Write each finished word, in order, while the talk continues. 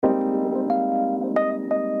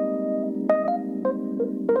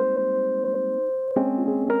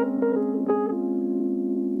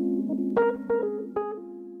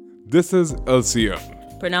This is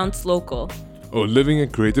LCL, pronounced local. or Living a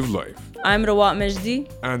Creative Life. I'm Rawat Majdi.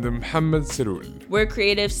 And I'm Mohammed Sarul. We're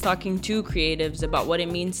creatives talking to creatives about what it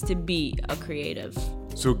means to be a creative.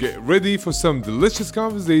 So get ready for some delicious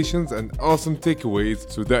conversations and awesome takeaways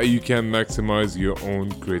so that you can maximize your own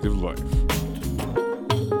creative life.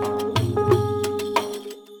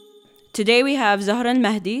 Today we have Zahra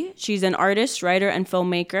Al-Mahdi. She's an artist, writer, and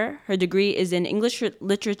filmmaker. Her degree is in English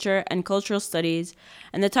literature and cultural studies,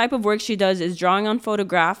 and the type of work she does is drawing on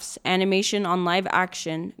photographs, animation on live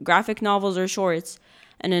action, graphic novels or shorts,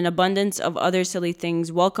 and an abundance of other silly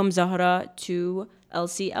things. Welcome, Zahra, to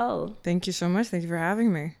LCL. Thank you so much. Thank you for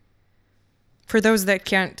having me. For those that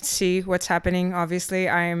can't see what's happening, obviously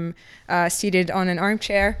I'm seated on an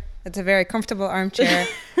armchair. It's a very comfortable armchair,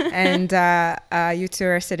 and you two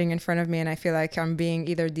are sitting in front of me, and I feel like I'm being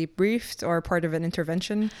either debriefed or part of an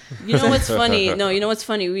intervention. You know what's funny? No, you know what's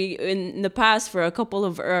funny? We in the past, for a couple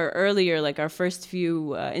of earlier, like our first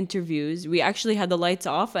few interviews, we actually had the lights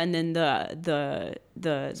off, and then the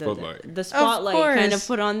spotlight kind of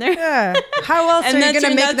put on there. Yeah. How else and are you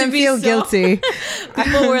gonna make them feel guilty?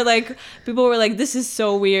 people were like, this is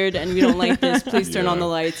so weird, and we don't like this. Please turn on the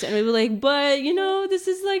lights. And we were like, but this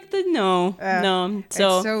is like no.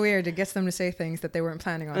 So it's so weird. It gets them to say things that they weren't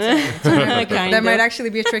planning on saying. That might actually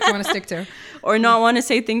be a trick you want to stick to, or not want to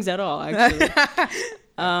say things at all. Actually.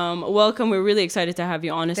 Welcome. We're really excited to have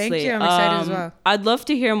you. Honestly, thank you. I'm excited as well. I'd love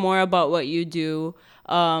to hear more about what you do.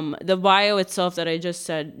 The bio itself that I just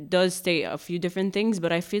said does state a few different things,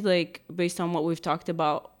 but I feel like based on what we've talked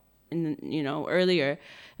about earlier,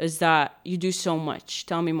 is that you do so much.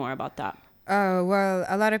 Tell me more about that. Oh, well,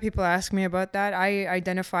 a lot of people ask me about that. I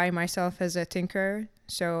identify myself as a tinkerer.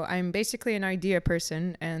 So I'm basically an idea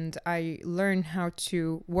person, and I learn how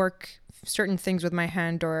to work certain things with my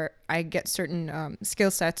hand, or I get certain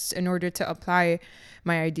skill sets in order to apply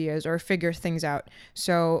my ideas or figure things out.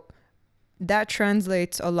 So that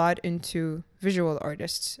translates a lot into visual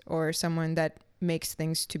artists or someone that makes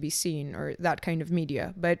things to be seen or that kind of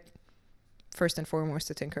media. But first and foremost,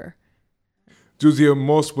 a tinkerer. Juzi, you're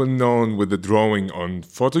most well known with the drawing on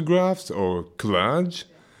photographs or collage.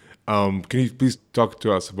 Can you please talk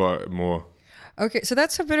to us about it more? Okay, so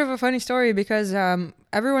that's a bit of a funny story because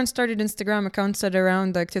everyone started Instagram accounts at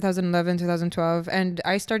around like 2011, 2012. And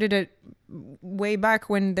I started it way back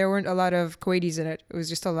when there weren't a lot of Kuwaitis in it. It was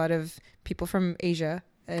just a lot of people from Asia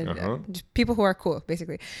and just people who are cool,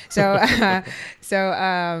 basically. So,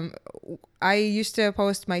 I used to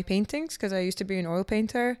post my paintings because I used to be an oil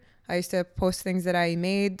painter. I used to post things that I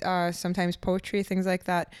made, sometimes poetry, things like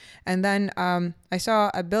that. And then I saw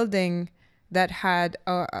a building that had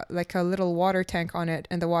like a little water tank on it,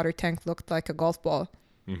 and the water tank looked like a golf ball.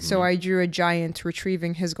 Mm-hmm. So I drew a giant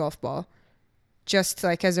retrieving his golf ball, just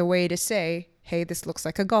like as a way to say, hey, this looks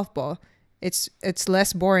like a golf ball. It's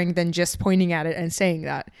less boring than just pointing at it and saying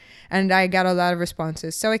that. And I got a lot of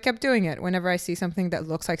responses. So I kept doing it. Whenever I see something that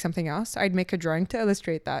looks like something else, I'd make a drawing to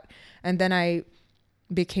illustrate that. And then I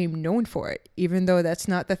became known for it, even though that's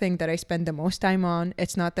not the thing that I spend the most time on.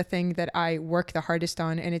 It's not the thing that I work the hardest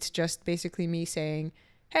on. And it's just basically me saying,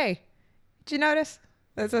 hey, did you notice?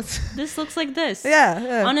 This looks like this.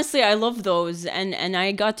 Yeah. Honestly, I love those, and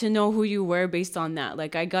I got to know who you were based on that.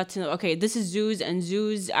 Like, I got to know, okay, this is Zeus, and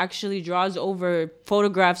Zeus actually draws over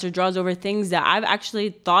photographs or draws over things that I've actually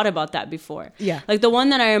thought about that before. Yeah. Like, the one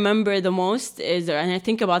that I remember the most is, and I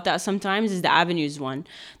think about that sometimes, is the Avenues one.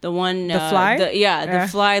 The one, the fly? The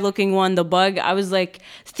fly looking one, the bug. I was like,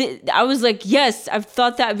 yes, I've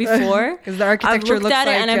thought that before. Because the architecture I've looked at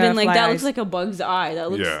it and I've been like, that eyes. looks like a bug's eye.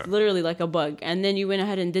 That looks literally like a bug. And then you went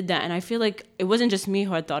ahead and did that, and I feel like it wasn't just me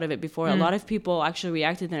who had thought of it before. A lot of people actually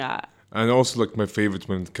reacted to that. And also, like, my favorite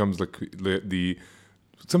when it comes like the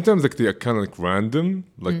sometimes like they are kind of like random,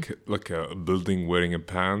 like a building wearing a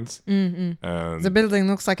pants. Mm-hmm. And the building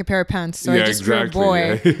looks like a pair of pants, so I just drew a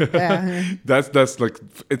boy. Yeah. That's like,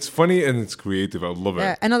 it's funny and it's creative. I love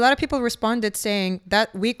it. And a lot of people responded saying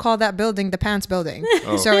that we call that building the pants building.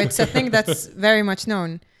 So it's a thing that's very much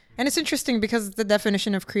known. And it's interesting because the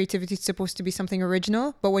definition of creativity is supposed to be something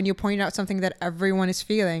original, but when you point out something that everyone is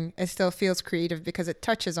feeling, it still feels creative because it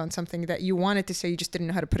touches on something that you wanted to say, you just didn't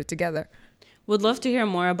know how to put it together. Would love to hear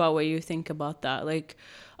more about what you think about that. Like,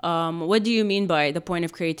 what do you mean by the point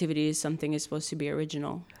of creativity is something is supposed to be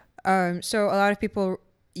original? So a lot of people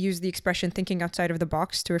use the expression thinking outside of the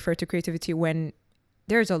box to refer to creativity when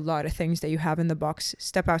there's a lot of things that you have in the box.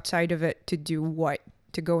 Step outside of it to do what?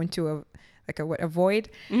 To go into a void.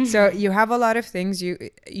 Mm-hmm. So you have a lot of things. You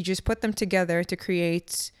just put them together to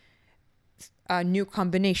create new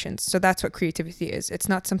combinations. So that's what creativity is. It's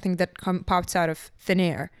not something that pops out of thin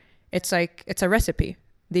air. It's like, it's a recipe.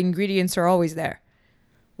 The ingredients are always there.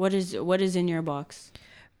 What is in your box?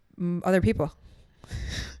 Other people.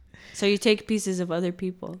 So you take pieces of other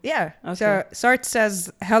people. Yeah. Okay. So Sartre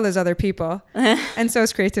says hell is other people, and so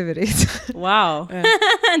is creativity. Wow.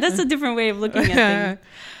 That's a different way of looking at things.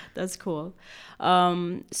 That's cool.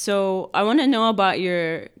 So I want to know about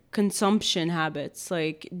your consumption habits.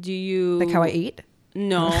 Like, do you... Like how I eat?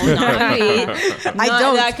 No, not how you eat. I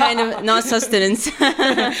don't. That kind of, not sustenance.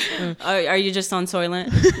 Are you just on Soylent?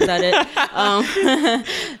 Is that it?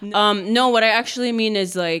 No, what I actually mean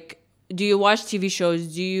is like, do you watch TV shows?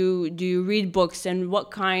 Do you read books, and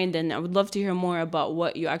what kind? And I would love to hear more about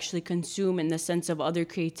what you actually consume in the sense of other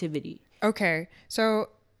creativity. Okay, so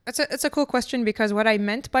it's a cool question, because what I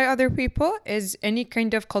meant by other people is any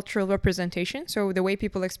kind of cultural representation. So the way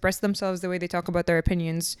people express themselves, the way they talk about their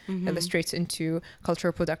opinions, illustrates into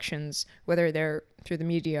cultural productions, whether they're through the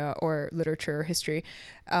media or literature or history.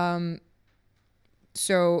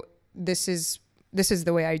 So this is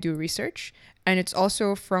the way I do research, and it's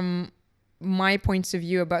also from my points of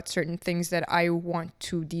view about certain things that I want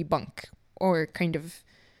to debunk or kind of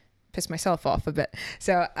piss myself off a bit.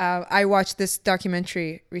 So I watched this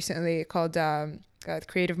documentary recently called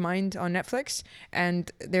Creative Mind on Netflix, and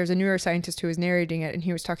there's a neuroscientist who was narrating it, and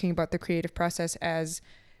he was talking about the creative process as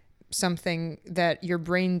something that your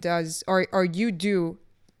brain does or you do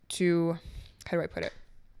to, how do I put it?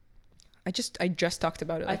 I just talked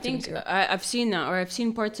about it. I think I've seen that, or I've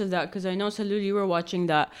seen parts of that, because I know Salud, you were watching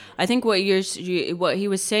that. I think what he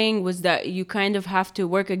was saying was that you kind of have to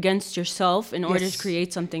work against yourself in order to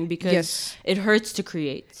create something, because it hurts to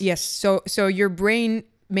create. Yes. So your brain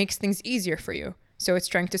makes things easier for you. So it's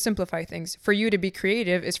trying to simplify things. For you to be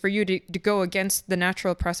creative is for you to go against the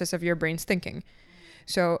natural process of your brain's thinking.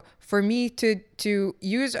 So for me to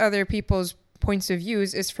use other people's points of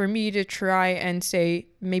views is for me to try and say,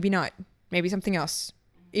 maybe not. Maybe something else,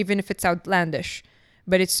 even if it's outlandish.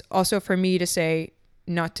 But it's also for me to say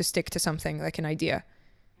not to stick to something like an idea.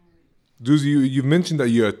 Duzi, you mentioned that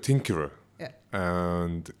you're a tinkerer. Yeah.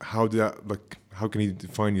 And how can you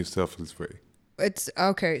define yourself this way? It's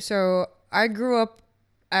okay. So I grew up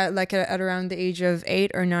at around the age of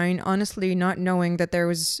 8 or 9, honestly, not knowing that there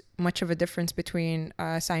was much of a difference between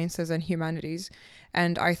sciences and humanities.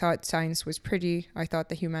 And I thought science was pretty. I thought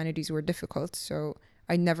the humanities were difficult. So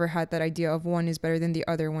I never had that idea of one is better than the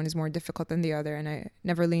other, one is more difficult than the other, and I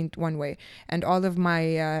never leaned one way. And all of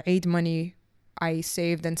my aid money I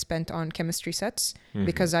saved and spent on chemistry sets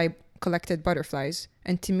because I collected butterflies.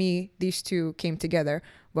 And to me, these two came together,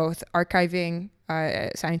 both archiving,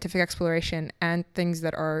 scientific exploration, and things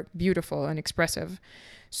that are beautiful and expressive.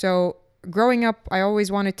 So growing up, I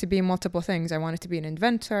always wanted to be multiple things. I wanted to be an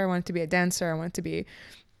inventor, I wanted to be a dancer, I wanted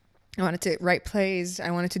to write plays.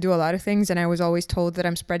 I wanted to do a lot of things, and I was always told that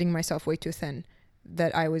I'm spreading myself way too thin.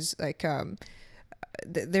 That I was like,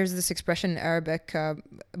 there's this expression in Arabic,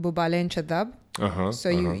 "Bubalain chadab." So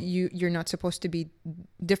you're not supposed to be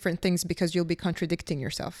different things because you'll be contradicting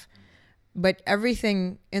yourself. But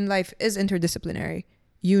everything in life is interdisciplinary.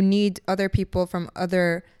 You need other people from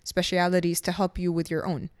other specialities to help you with your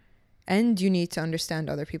own. And you need to understand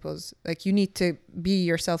other people's, like you need to be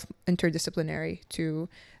yourself interdisciplinary to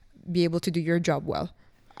be able to do your job well.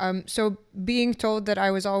 So being told that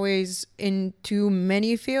I was always in too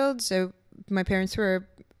many fields, my parents were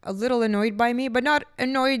a little annoyed by me, but not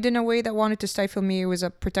annoyed in a way that wanted to stifle me. It was a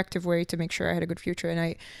protective way to make sure I had a good future.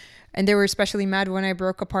 And they were especially mad when I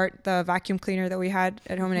broke apart the vacuum cleaner that we had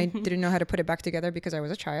at home, and I didn't know how to put it back together because I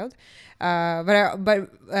was a child.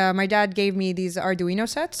 But my dad gave me these Arduino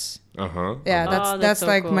sets. Yeah, that's so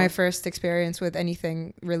like cool. My first experience with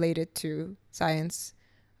anything related to science,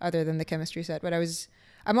 other than the chemistry set. But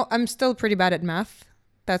I'm still pretty bad at math.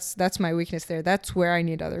 That's my weakness there. That's where I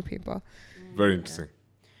need other people. Very interesting.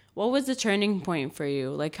 What was the turning point for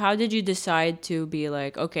you? Like, how did you decide to be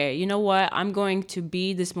like, okay, you know what? I'm going to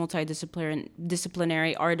be this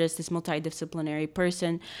multidisciplinary artist, this multidisciplinary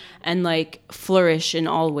person, and like flourish in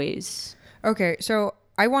all ways. Okay, so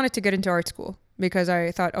I wanted to get into art school because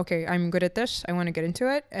I thought, okay, I'm good at this. I want to get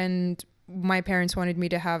into it. And my parents wanted me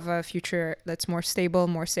to have a future that's more stable,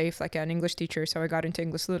 more safe, like an English teacher. So I got into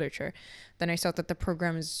English literature. Then I saw that the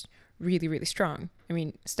program is really, really strong. I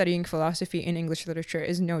mean, studying philosophy in English literature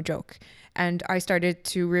is no joke. And I started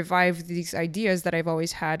to revive these ideas that I've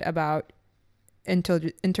always had about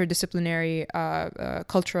interdisciplinary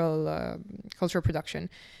cultural production.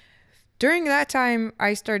 During that time,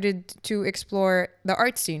 I started to explore the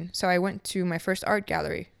art scene. So I went to my first art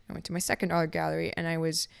gallery. I went to my second art gallery, and I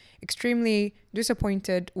was extremely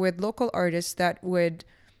disappointed with local artists that would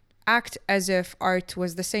act as if art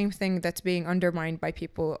was the same thing that's being undermined by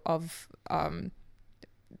people of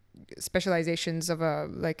specializations of a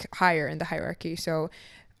like higher in the hierarchy. So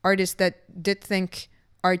artists that did think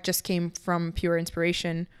art just came from pure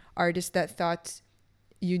inspiration, artists that thought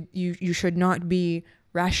you should not be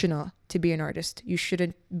rational to be an artist, you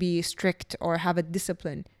shouldn't be strict or have a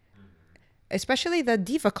discipline, especially the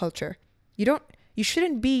diva culture. You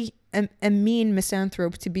shouldn't be a mean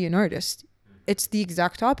misanthrope to be an artist. It's the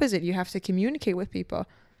exact opposite. You have to communicate with people.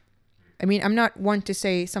 I mean, I'm not one to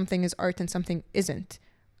say something is art and something isn't,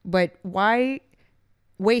 but why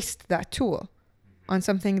waste that tool on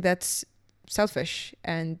something that's selfish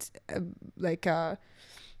and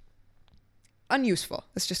unuseful?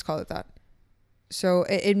 Let's just call it that. So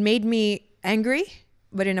it made me angry,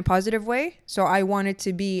 but in a positive way. So I wanted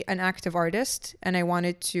to be an active artist, and I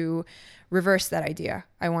wanted to reverse that idea.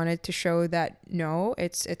 I wanted to show that no,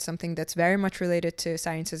 it's something that's very much related to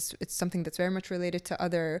sciences. It's something that's very much related to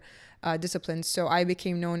other disciplines. So I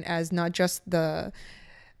became known as not just the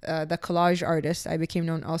collage artist. I became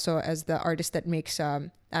known also as the artist that makes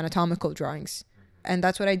anatomical drawings. And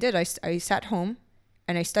that's what I did. I sat home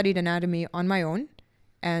and I studied anatomy on my own.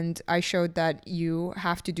 And I showed that you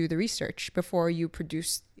have to do the research before you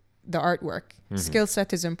produce the artwork. Skill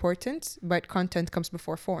set is important, but content comes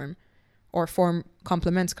before form, or form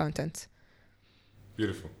complements content.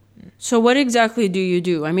 Beautiful. So what exactly do you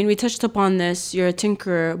do? I mean, we touched upon this. You're a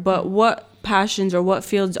tinkerer, but what passions or what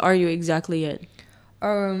fields are you exactly in?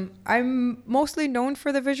 I'm mostly known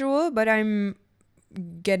for the visual, but I'm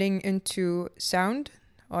getting into sound,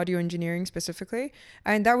 audio engineering specifically.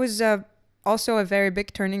 And that was also a very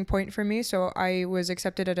big turning point for me. So I was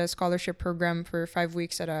accepted at a scholarship program for 5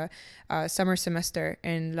 weeks at a summer semester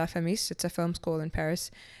in La Famis. It's a film school in Paris.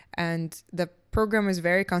 And the program was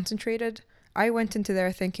very concentrated. I went into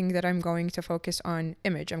there thinking that I'm going to focus on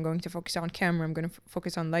image. I'm going to focus on camera. I'm going to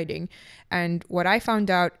focus on lighting. And what I found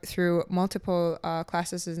out through multiple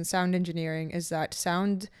classes in sound engineering is that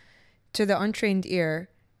sound to the untrained ear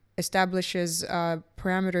establishes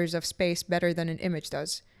parameters of space better than an image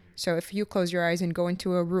does. So if you close your eyes and go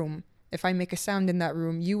into a room, if I make a sound in that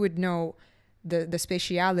room, you would know the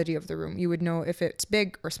spatiality of the room. You would know if it's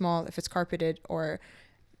big or small, if it's carpeted or...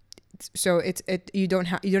 So you don't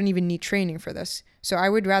even need training for this. So I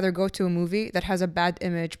would rather go to a movie that has a bad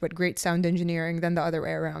image but great sound engineering than the other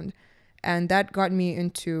way around. And that got me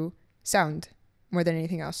into sound more than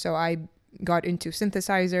anything else. So I got into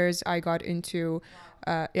synthesizers. I got into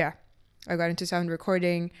I got into sound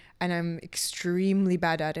recording, and I'm extremely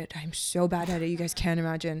bad at it. I'm so bad at it, you guys can't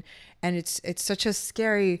imagine. And it's such a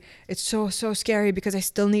scary, it's so scary because I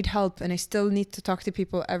still need help and I still need to talk to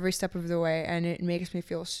people every step of the way, and it makes me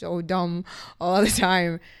feel so dumb all the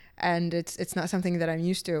time. And it's not something that I'm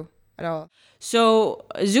used to at all. So,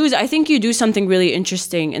 Zuz, I think you do something really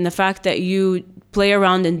interesting in the fact that you play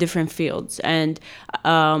around in different fields. And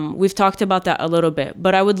we've talked about that a little bit.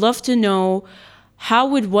 But I would love to know, how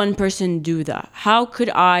would one person do that? How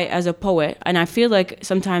could I, as a poet, and I feel like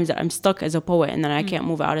sometimes I'm stuck as a poet and then I can't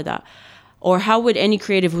move out of that, or how would any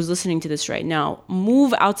creative who's listening to this right now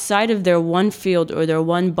move outside of their one field or their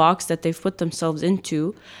one box that they've put themselves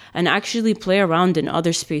into and actually play around in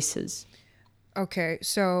other spaces? Okay,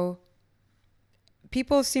 so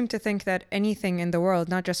people seem to think that anything in the world,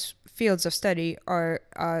 not just fields of study, are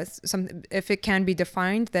if it can be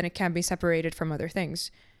defined, then it can be separated from other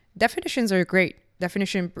things. Definitions are great.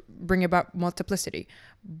 Definition bring about multiplicity,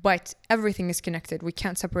 but everything is connected. We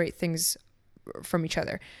can't separate things from each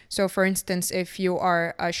other. So for instance, if you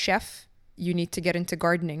are a chef, you need to get into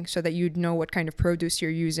gardening so that you'd know what kind of produce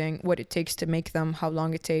you're using, what it takes to make them, how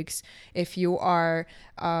long it takes. If you are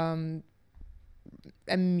a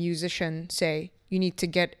musician, say, you need to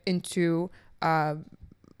get into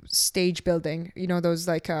stage building, you know, those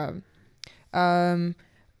like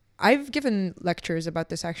I've given lectures about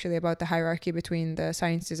this, actually, about the hierarchy between the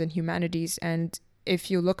sciences and humanities. And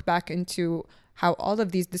if you look back into how all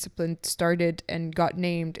of these disciplines started and got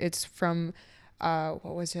named, it's from, what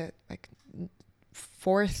was it, like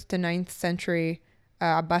 4th to 9th century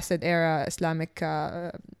Abbasid era Islamic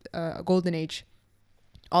golden age.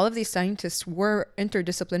 All of these scientists were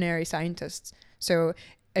interdisciplinary scientists. So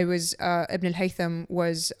it was Ibn al-Haytham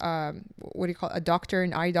was a doctor,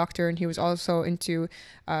 an eye doctor, and he was also into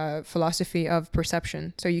philosophy of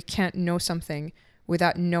perception. So you can't know something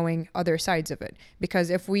without knowing other sides of it, because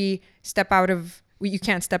if we step out of you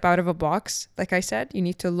can't step out of a box. Like I said, you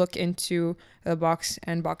need to look into a box,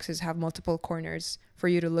 and boxes have multiple corners for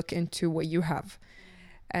you to look into what you have.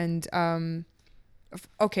 And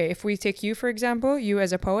if we take you, for example, you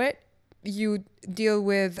as a poet, you deal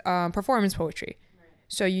with performance poetry.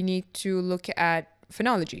 So you need to look at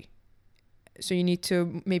phonology. So you need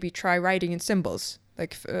to maybe try writing in symbols.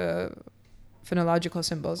 like phonological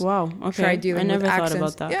symbols. Wow. Okay. Try dealing I never with thought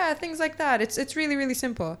accents. about that. Yeah, things like that. It's really, really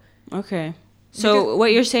simple. Okay. So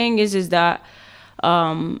what you're saying is that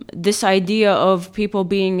this idea of people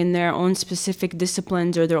being in their own specific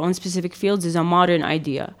disciplines or their own specific fields is a modern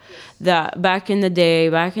idea. That back in the day,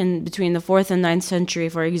 back in between the 4th and 9th century,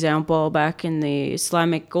 for example, back in the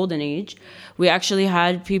Islamic Golden Age, we actually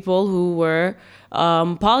had people who were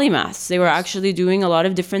polymaths. They were actually doing a lot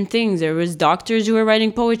of different things. There was doctors who were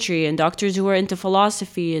writing poetry and doctors who were into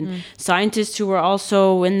philosophy and scientists who were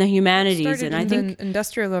also in the humanities. Started And I in think the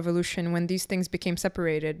Industrial Revolution when these things became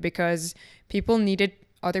separated because people needed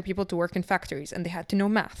other people to work in factories and they had to know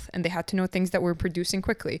math and they had to know things that were producing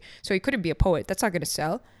quickly. So you couldn't be a poet. That's not going to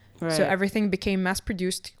sell. Right. So everything became mass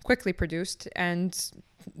produced, quickly produced, and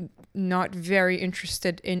not very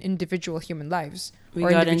interested in individual human lives. we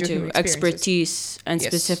or got individual into human experiences. expertise and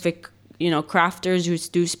Yes. specific, crafters who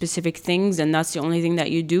do specific things, and that's the only thing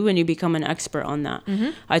that you do, and you become an expert on that.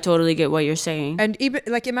 I totally get what you're saying. And even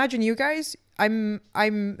like imagine you guys, I'm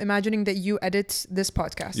imagining that you edit this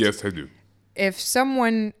podcast. Yes, I do. If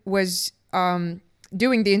someone was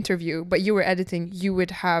doing the interview but you were editing, you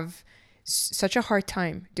would have such a hard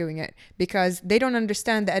time doing it because they don't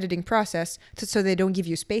understand the editing process, so they don't give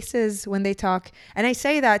you spaces when they talk. And I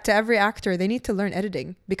say that to every actor, they need to learn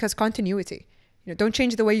editing because continuity. Don't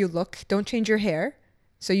change the way you look, don't change your hair.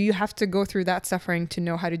 So you have to go through that suffering to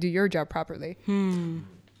know how to do your job properly.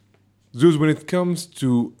 Zeus, when it comes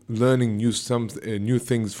to learning new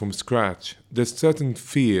things from scratch, there's certain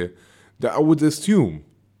fear that I would assume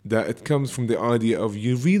that it comes from the idea of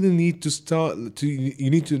you really need to you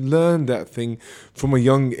need to learn that thing from a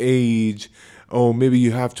young age, or maybe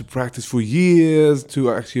you have to practice for years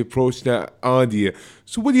to actually approach that idea.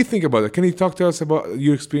 So what do you think about that? Can you talk to us about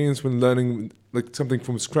your experience when learning like something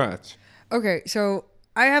from scratch? Okay, so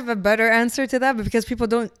I have a better answer to that, but because people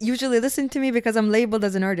don't usually listen to me because I'm labeled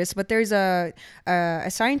as an artist. But there's a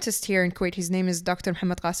scientist here in Kuwait. His name is Dr.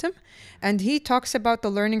 Muhammad Qasim, and he talks about the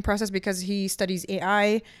learning process because he studies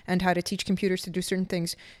AI and how to teach computers to do certain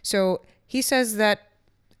things. So he says that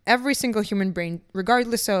every single human brain,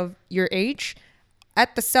 regardless of your age,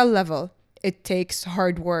 at the cell level, it takes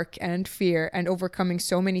hard work and fear and overcoming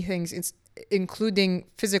so many things, including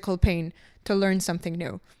physical pain, to learn something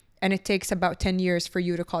new. And it takes about 10 years for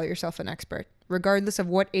you to call yourself an expert, regardless of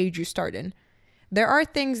what age you start in. There are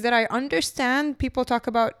things that I understand people talk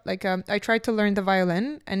about, like I tried to learn the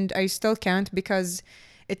violin and I still can't because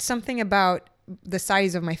it's something about the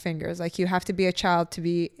size of my fingers. Like you have to be a child to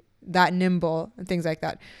be that nimble and things like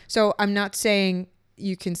that. So I'm not saying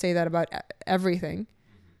you can say that about everything.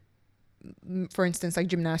 For instance, like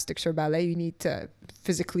gymnastics or ballet, you need to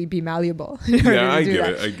physically be malleable. Yeah,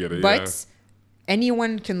 I get it. But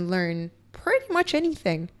anyone can learn pretty much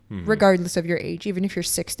anything, regardless of your age, even if you're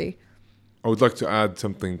 60. I would like to add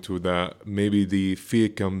something to that. Maybe the fear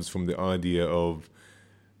comes from the idea of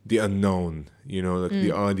the unknown, like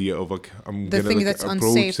the idea of like I'm The gonna thing like, that's approach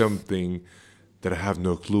unsafe. something that I have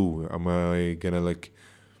no clue. Am I gonna like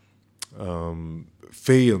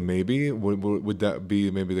fail? Maybe would that be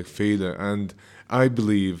maybe the failure? And I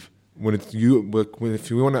believe if you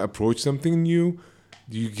want to approach something new,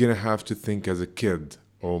 you're gonna have to think as a kid,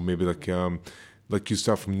 or maybe like you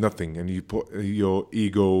start from nothing and you put your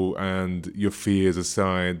ego and your fears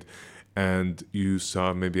aside, and you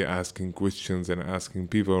start maybe asking questions and asking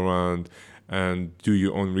people around and do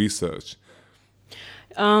your own research.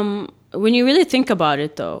 When you really think about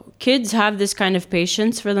it, though, kids have this kind of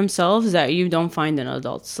patience for themselves that you don't find in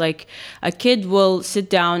adults. Like, a kid will sit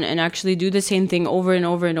down and actually do the same thing over and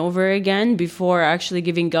over and over again before actually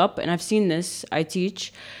giving up. And I've seen this. I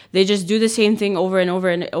teach. They just do the same thing over and over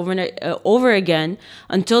and over again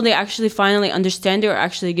until they actually finally understand it or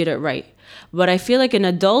actually get it right. But I feel like an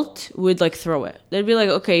adult would like throw it. They'd be like,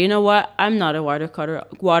 okay, you know what? I'm not a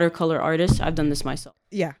watercolor artist. I've done this myself.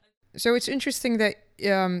 Yeah. So it's interesting that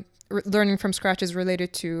learning from scratch is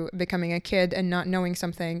related to becoming a kid and not knowing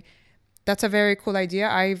something. That's a very cool idea.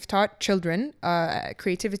 I've taught children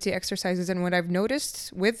creativity exercises, and what I've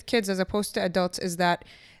noticed with kids as opposed to adults is that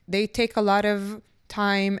they take a lot of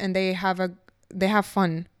time and they have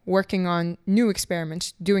fun working on new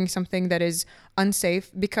experiments, doing something that is unsafe,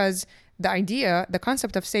 because the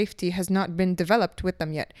concept of safety has not been developed with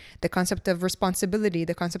them yet. The concept of responsibility,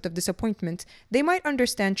 the concept of disappointment. They might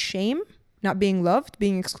understand shame, not being loved,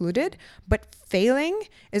 being excluded, but failing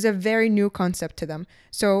is a very new concept to them.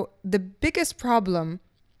 So the biggest problem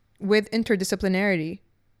with interdisciplinarity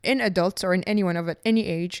in adults or in anyone of any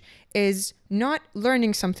age is not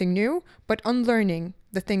learning something new, but unlearning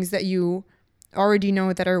the things that you already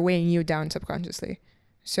know that are weighing you down subconsciously.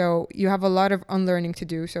 So you have a lot of unlearning to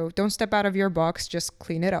do. So don't step out of your box, just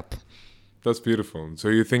clean it up. That's beautiful. So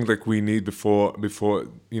you think like we need before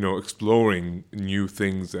exploring new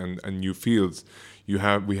things and new fields,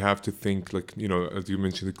 we have to think like, as you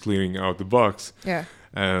mentioned, clearing out the box. Yeah.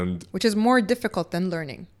 And which is more difficult than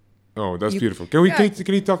learning. oh, that's beautiful. Can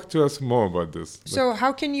you talk to us more about this? So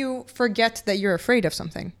how can you forget that you're afraid of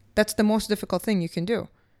something? That's the most difficult thing you can do.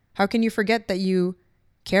 How can you forget that you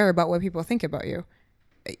care about what people think about you?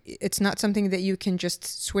 It's not something that you can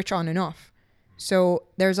just switch on and off. So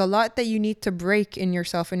there's a lot that you need to break in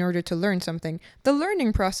yourself in order to learn something. The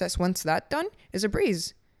learning process, once that's done, is a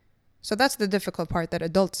breeze. So that's the difficult part that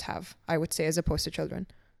adults have, I would say, as opposed to children.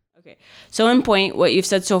 Okay. So in point, what you've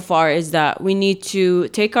said so far is that we need to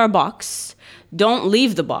take our box, don't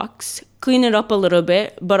leave the box, clean it up a little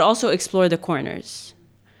bit, but also explore the corners.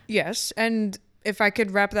 Yes. And if I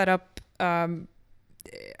could wrap that up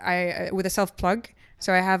with a self-plug.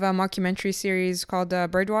 So I have a mockumentary series called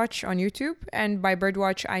Birdwatch on YouTube. And by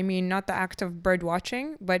birdwatch, I mean not the act of bird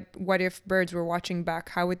watching, but what if birds were watching back?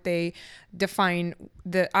 How would they define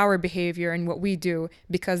our behavior and what we do?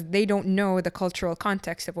 Because they don't know the cultural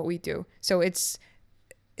context of what we do. So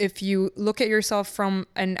if you look at yourself from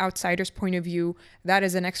an outsider's point of view, that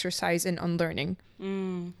is an exercise in unlearning.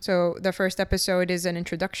 So the first episode is an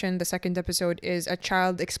introduction. The second episode is a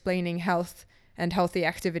child explaining health and healthy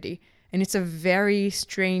activity. And it's a very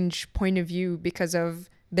strange point of view because of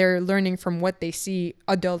they're learning from what they see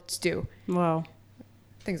adults do. Wow.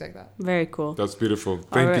 Things like that. Very cool. That's beautiful.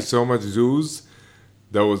 Thank you so much, Zeus.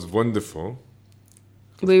 That was wonderful.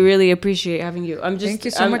 We really appreciate having you. Thank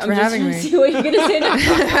you so much for having me. See what you're gonna say now.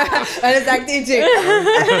 And it's like teaching.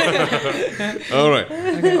 All right.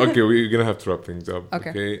 Okay, we're gonna have to wrap things up.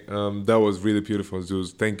 Okay. That was really beautiful,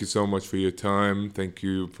 Zeus. Thank you so much for your time. Thank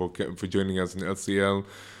you for joining us in LCL.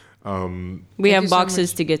 We have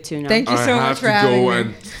boxes to get to now. Thank you so much for having me. I have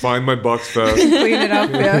to go and find my box first. Clean it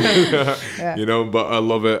up. Yeah. But I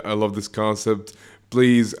love it. I love this concept.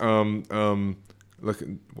 Please, why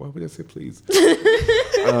would I say please?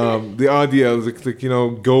 The idea is like,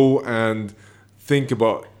 go and think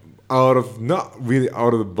about not really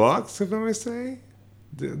out of the box, if I may say.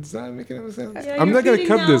 Does that make any sense? Yeah, I'm not going to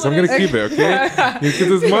cut this. I'm going to keep it, okay?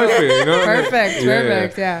 Because it's my thing, Perfect.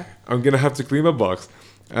 Yeah. I'm going to have to clean my box.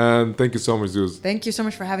 And thank you so much, Zeus. Thank you so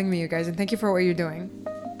much for having me, you guys. And thank you for what you're doing.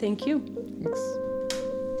 Thank you. Thanks.